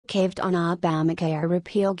caved on Obamacare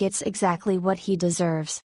repeal gets exactly what he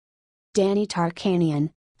deserves. Danny Tarkanian,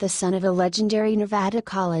 the son of a legendary Nevada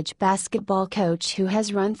college basketball coach who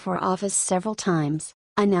has run for office several times,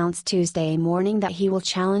 announced Tuesday morning that he will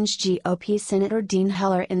challenge GOP Senator Dean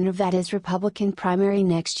Heller in Nevada's Republican primary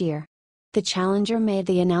next year. The challenger made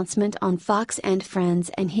the announcement on Fox and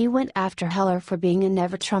Friends, and he went after Heller for being a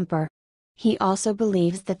never-Trumper. He also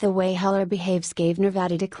believes that the way Heller behaves gave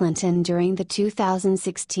Nevada to Clinton during the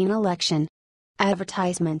 2016 election.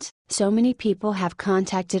 Advertisement: So many people have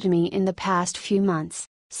contacted me in the past few months,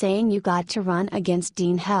 saying you got to run against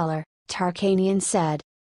Dean Heller, Tarkanian said.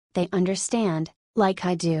 They understand, like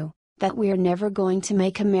I do, that we're never going to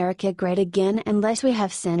make America great again unless we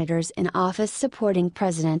have senators in office supporting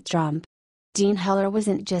President Trump. Dean Heller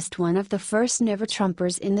wasn't just one of the first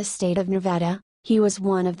never-Trumpers in the state of Nevada, he was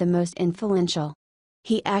one of the most influential.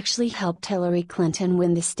 He actually helped Hillary Clinton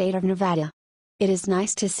win the state of Nevada. It is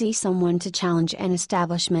nice to see someone to challenge an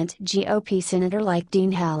establishment GOP senator like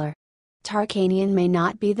Dean Heller. Tarkanian may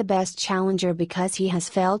not be the best challenger because he has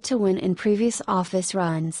failed to win in previous office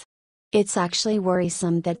runs. It's actually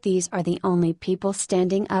worrisome that these are the only people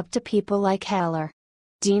standing up to people like Heller.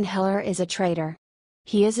 Dean Heller is a traitor.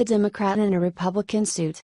 He is a Democrat in a Republican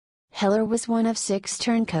suit. Heller was one of 6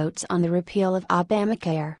 turncoats on the repeal of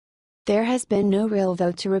Obamacare. There has been no real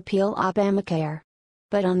vote to repeal Obamacare.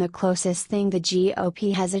 But on the closest thing the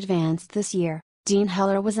GOP has advanced this year, Dean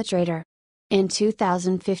Heller was a traitor. In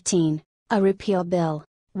 2015, a repeal bill,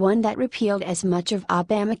 one that repealed as much of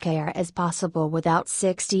Obamacare as possible without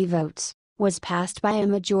 60 votes, was passed by a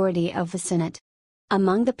majority of the Senate.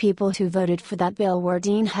 Among the people who voted for that bill were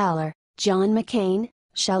Dean Heller, John McCain,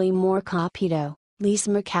 Shelley Moore Capito,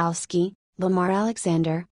 Lisa Murkowski, Lamar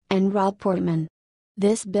Alexander, and Rob Portman.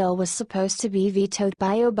 This bill was supposed to be vetoed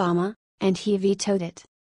by Obama, and he vetoed it.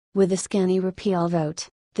 With a skinny repeal vote,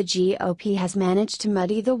 the GOP has managed to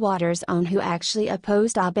muddy the waters on who actually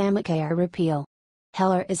opposed Obamacare repeal.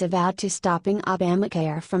 Heller is avowed to stopping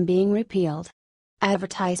Obamacare from being repealed.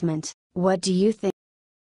 Advertisement: What do you think?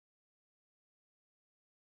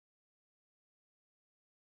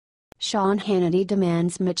 Sean Hannity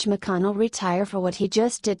demands Mitch McConnell retire for what he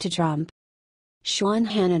just did to Trump. Sean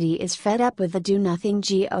Hannity is fed up with the do-nothing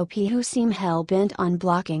GOP who seem hell-bent on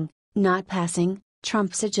blocking, not passing,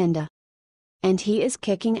 Trump's agenda. And he is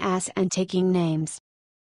kicking ass and taking names.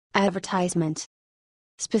 Advertisement.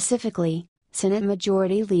 Specifically, Senate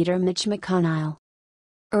Majority Leader Mitch McConnell.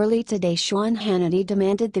 Early today, Sean Hannity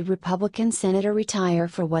demanded the Republican senator retire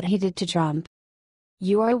for what he did to Trump.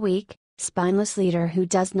 You are a weak, spineless leader who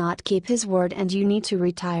does not keep his word and you need to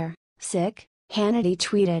retire, sick, Hannity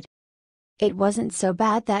tweeted. It wasn't so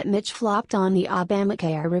bad that Mitch flopped on the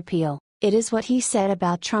Obamacare repeal, it is what he said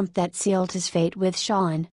about Trump that sealed his fate with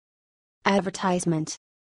Sean. Advertisement.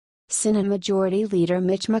 Senate Majority Leader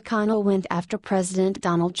Mitch McConnell went after President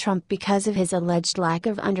Donald Trump because of his alleged lack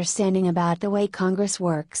of understanding about the way Congress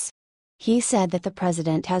works. He said that the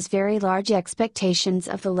president has very large expectations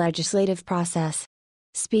of the legislative process.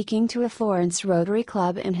 Speaking to a Florence Rotary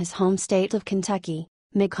Club in his home state of Kentucky,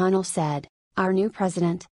 McConnell said, "Our new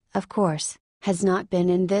president, of course, has not been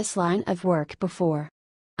in this line of work before.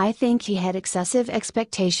 I think he had excessive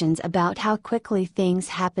expectations about how quickly things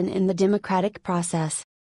happen in the democratic process.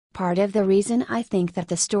 Part of the reason I think that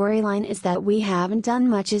the storyline is that we haven't done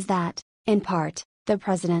much is that, in part, the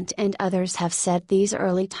president and others have set these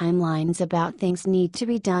early timelines about things need to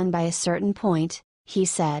be done by a certain point," he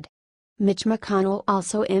said. Mitch McConnell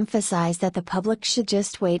also emphasized that the public should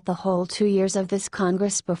just wait the whole 2 years of this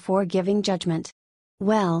Congress before giving judgment.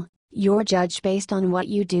 Well, you're judged based on what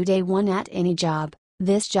you do day one at any job,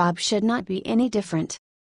 this job should not be any different.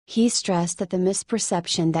 He stressed that the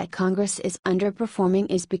misperception that Congress is underperforming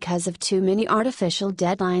is because of too many artificial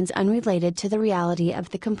deadlines unrelated to the reality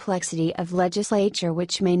of the complexity of legislature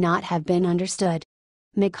which may not have been understood.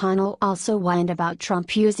 McConnell also whined about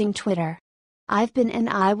Trump using Twitter. "I've been and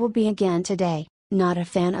I will be again today, not a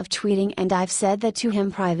fan of tweeting, and I've said that to him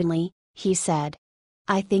privately," he said.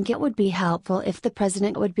 "I think it would be helpful if the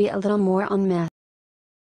president would be a little more on meth."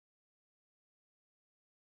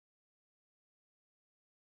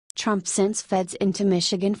 Trump sends feds into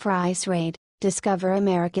Michigan for ICE raid, discover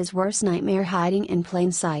America's worst nightmare hiding in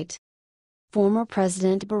plain sight. Former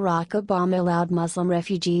President Barack Obama allowed Muslim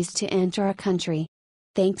refugees to enter our country.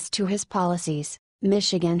 Thanks to his policies,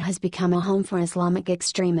 Michigan has become a home for Islamic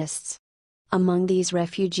extremists. Among these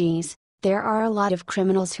refugees, there are a lot of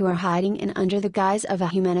criminals who are hiding in under the guise of a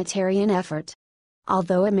humanitarian effort.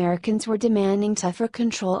 Although Americans were demanding tougher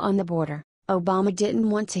control on the border, Obama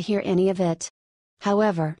didn't want to hear any of it.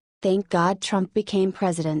 However, thank God Trump became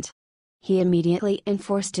president. He immediately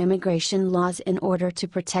enforced immigration laws in order to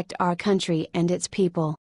protect our country and its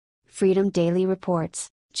people. Freedom Daily reports,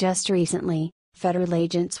 just recently, federal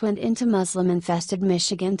agents went into Muslim-infested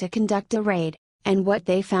Michigan to conduct a raid, and what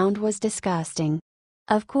they found was disgusting.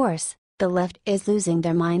 Of course, the left is losing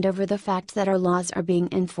their mind over the fact that our laws are being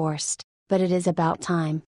enforced, but it is about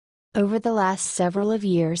time. Over the last several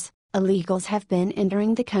years, illegals have been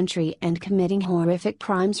entering the country and committing horrific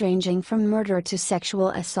crimes ranging from murder to sexual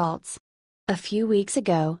assaults. A few weeks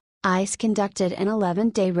ago, ICE conducted an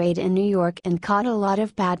 11-day raid in New York and caught a lot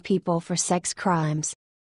of bad people for sex crimes.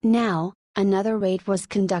 Now, another raid was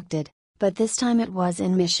conducted, but this time it was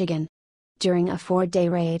in Michigan. During a 4-day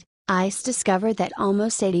raid, ICE discovered that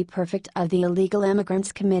almost 80% of the illegal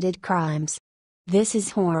immigrants committed crimes. This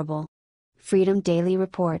is horrible. Freedom Daily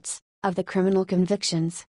reports, of the criminal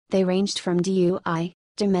convictions, they ranged from DUI,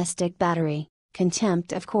 domestic battery,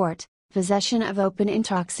 contempt of court, possession of open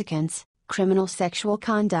intoxicants, criminal sexual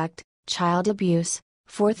conduct, child abuse,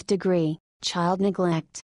 fourth degree, child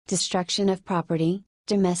neglect, destruction of property,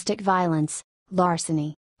 domestic violence,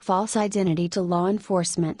 larceny, false identity to law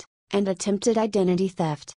enforcement, and attempted identity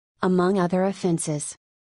theft, among other offenses.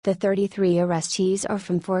 The 33 arrestees are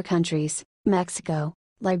from 4 countries, Mexico,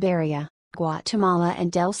 Liberia, Guatemala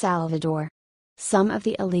and El Salvador. Some of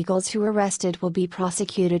the illegals who were arrested will be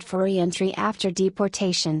prosecuted for re-entry after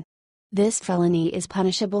deportation. This felony is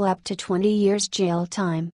punishable up to 20 years jail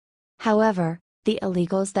time. However, the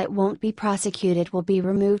illegals that won't be prosecuted will be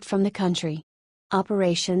removed from the country.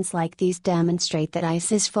 Operations like these demonstrate that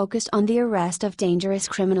ICE is focused on the arrest of dangerous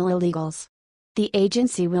criminal illegals. The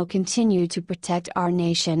agency will continue to protect our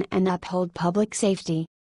nation and uphold public safety.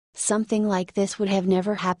 Something like this would have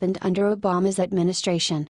never happened under Obama's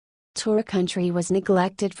administration. Our country was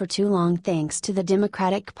neglected for too long thanks to the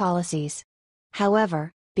Democratic policies.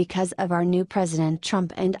 However, because of our new President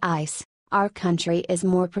Trump and ICE, our country is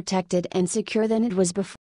more protected and secure than it was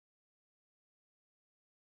before.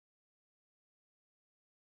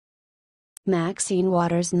 Maxine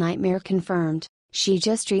Waters' nightmare confirmed, she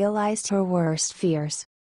just realized her worst fears.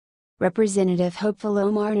 Representative hopeful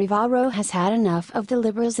Omar Navarro has had enough of the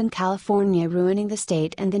liberals in California ruining the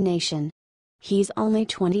state and the nation. He's only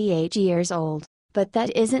 28 years old, but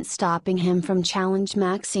that isn't stopping him from challenging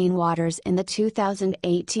Maxine Waters in the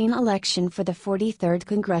 2018 election for the 43rd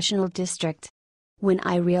Congressional District. When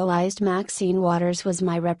I realized Maxine Waters was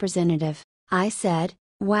my representative, I said,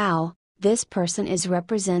 wow, this person is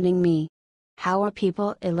representing me. How are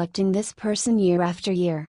people electing this person year after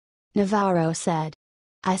year? Navarro said.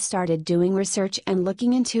 I started doing research and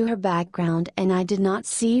looking into her background and I did not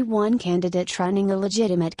see one candidate running a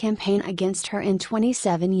legitimate campaign against her in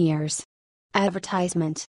 27 years.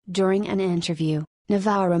 Advertisement. During an interview,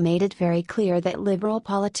 Navarro made it very clear that liberal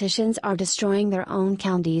politicians are destroying their own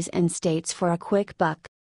counties and states for a quick buck.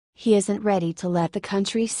 He isn't ready to let the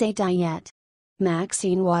country say die yet.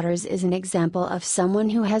 Maxine Waters is an example of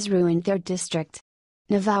someone who has ruined their district.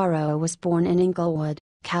 Navarro was born in Inglewood,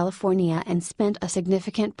 California and spent a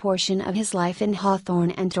significant portion of his life in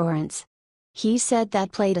Hawthorne and Torrance. He said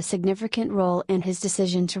that played a significant role in his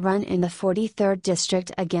decision to run in the 43rd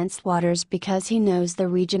District against Waters because he knows the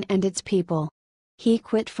region and its people. He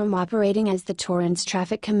quit from operating as the Torrance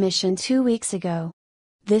Traffic Commission 2 weeks ago.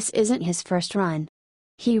 This isn't his first run.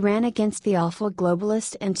 He ran against the awful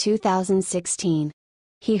globalist in 2016.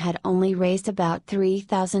 He had only raised about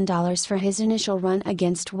 $3,000 for his initial run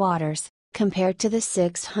against Waters, compared to the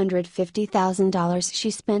 $650,000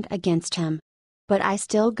 she spent against him. But I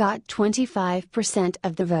still got 25%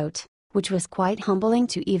 of the vote, which was quite humbling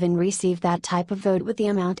to even receive that type of vote with the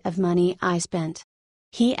amount of money I spent.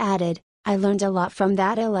 He added, I learned a lot from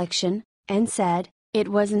that election, and said, it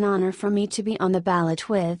was an honor for me to be on the ballot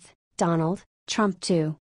with Donald Trump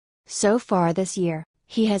too. So far this year,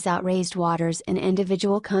 he has outraised Waters in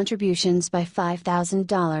individual contributions by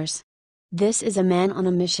 $5,000. This is a man on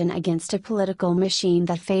a mission against a political machine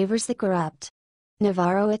that favors the corrupt.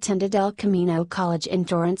 Navarro attended El Camino College in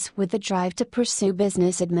Torrance with the drive to pursue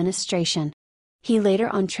business administration. He later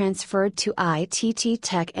on transferred to ITT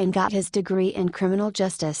Tech and got his degree in criminal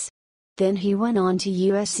justice. Then he went on to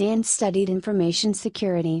USC and studied information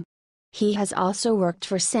security. He has also worked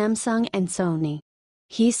for Samsung and Sony.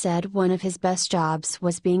 He said one of his best jobs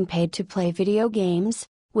was being paid to play video games,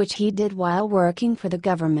 which he did while working for the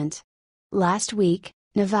government. Last week,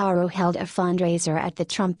 Navarro held a fundraiser at the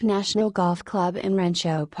Trump National Golf Club in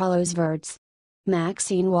Rancho Palos Verdes.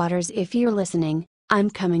 Maxine Waters, if you're listening, I'm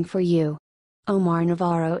coming for you. Omar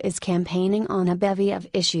Navarro is campaigning on a bevy of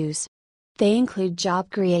issues. They include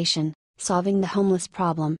job creation, solving the homeless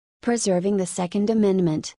problem, preserving the Second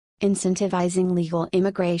Amendment, incentivizing legal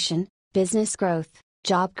immigration, business growth,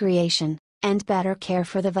 job creation, and better care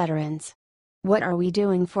for the veterans. What are we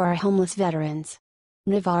doing for our homeless veterans?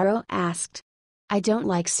 Navarro asked. I don't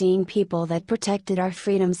like seeing people that protected our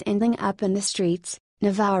freedoms ending up in the streets,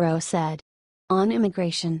 Navarro said. On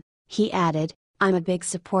immigration, he added, I'm a big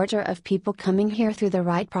supporter of people coming here through the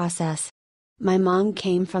right process. My mom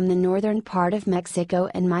came from the northern part of Mexico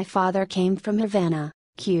and my father came from Havana,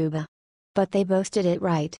 Cuba. But they both did it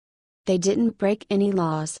right. They didn't break any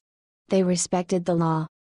laws. They respected the law.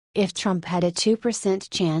 If Trump had a 2%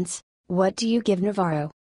 chance, what do you give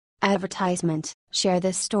Navarro? Advertisement, share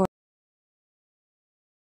this story.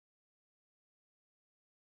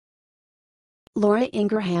 Laura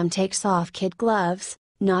Ingraham takes off kid gloves,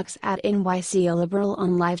 knocks out NYC liberal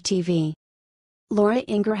on live TV. Laura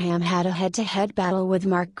Ingraham had a head-to-head battle with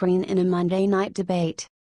Mark Green in a Monday night debate.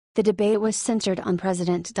 The debate was centered on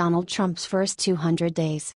President Donald Trump's first 200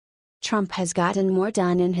 days. Trump has gotten more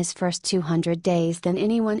done in his first 200 days than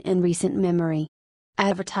anyone in recent memory.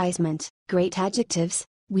 Advertisement, great adjectives,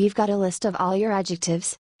 we've got a list of all your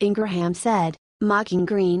adjectives, Ingraham said, mocking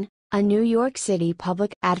Green, a New York City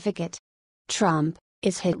public advocate. Trump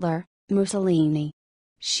is Hitler, Mussolini.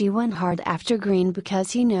 She went hard after Green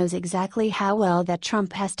because he knows exactly how well that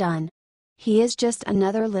Trump has done. He is just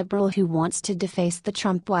another liberal who wants to deface the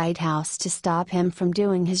Trump White House to stop him from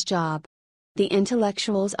doing his job. The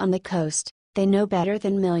intellectuals on the coast, they know better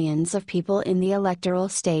than millions of people in the electoral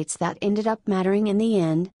states that ended up mattering in the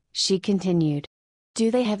end, she continued.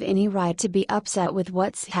 Do they have any right to be upset with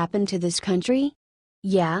what's happened to this country?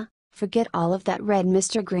 Yeah, forget all of that, read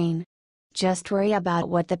Mr. Green. Just worry about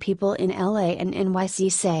what the people in LA and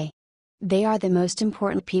NYC say. They are the most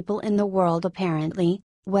important people in the world apparently,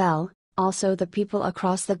 well, also the people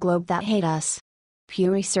across the globe that hate us.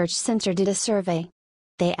 Pew Research Center did a survey.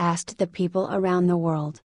 They asked the people around the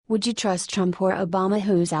world, would you trust Trump or Obama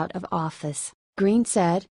who's out of office? Green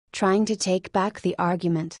said, trying to take back the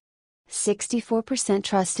argument. 64%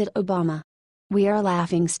 trusted Obama. We are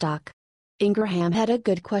laughingstock. Ingraham had a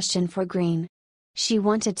good question for Green. She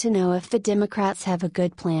wanted to know if the Democrats have a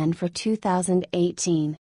good plan for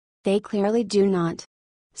 2018. They clearly do not.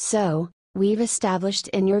 So, we've established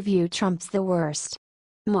in your view Trump's the worst.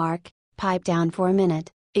 Mark, pipe down for a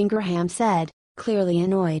minute, Ingraham said, clearly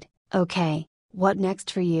annoyed. Okay, what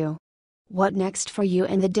next for you? What next for you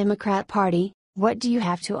and the Democrat Party? What do you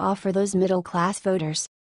have to offer those middle-class voters?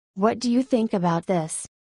 What do you think about this?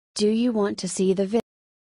 Do you want to see the video?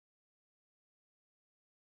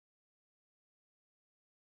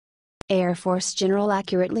 Air Force General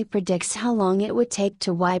accurately predicts how long it would take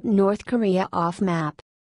to wipe North Korea off map.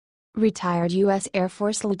 Retired U.S. Air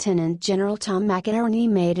Force Lieutenant General Tom McInerney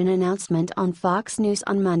made an announcement on Fox News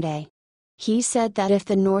on Monday. He said that if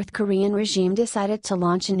the North Korean regime decided to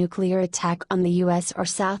launch a nuclear attack on the U.S. or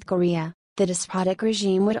South Korea, the despotic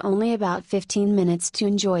regime would only about 15 minutes to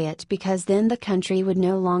enjoy it because then the country would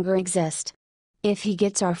no longer exist. If he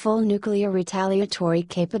gets our full nuclear retaliatory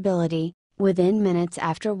capability, within minutes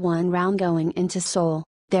after one round going into Seoul,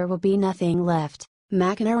 there will be nothing left,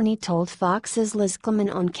 McInerney told Fox's Liz Clement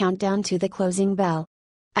on Countdown to the Closing Bell.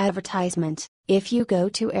 Advertisement, if you go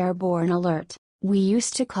to Airborne Alert, we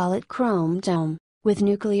used to call it Chrome Dome, with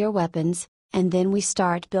nuclear weapons, and then we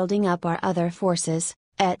start building up our other forces,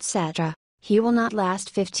 etc. He will not last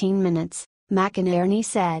 15 minutes, McInerney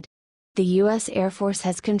said. The U.S. Air Force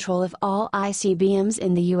has control of all ICBMs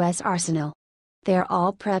in the U.S. arsenal. They're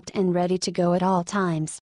all prepped and ready to go at all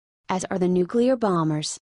times. As are the nuclear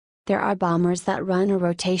bombers. There are bombers that run a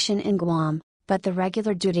rotation in Guam, but the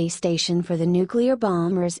regular duty station for the nuclear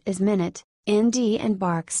bombers is Minot, ND and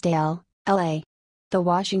Barksdale, LA. The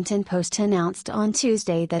Washington Post announced on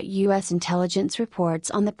Tuesday that U.S. intelligence reports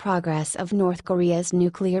on the progress of North Korea's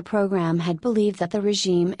nuclear program had believed that the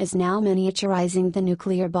regime is now miniaturizing the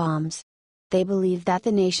nuclear bombs. They believe that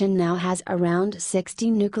the nation now has around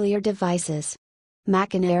 60 nuclear devices.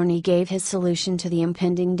 McInerney gave his solution to the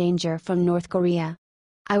impending danger from North Korea.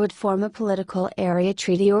 I would form a political area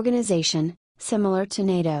treaty organization, similar to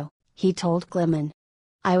NATO, he told Clement.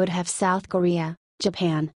 I would have South Korea,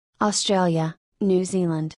 Japan, Australia, New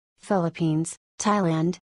Zealand, Philippines,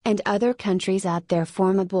 Thailand, and other countries out there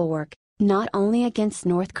form a bulwark, not only against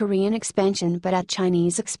North Korean expansion but at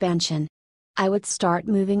Chinese expansion. I would start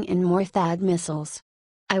moving in more THAAD missiles.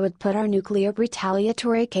 I would put our nuclear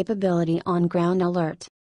retaliatory capability on ground alert.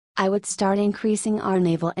 I would start increasing our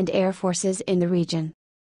naval and air forces in the region.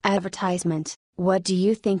 Advertisement, what do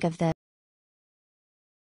you think of this?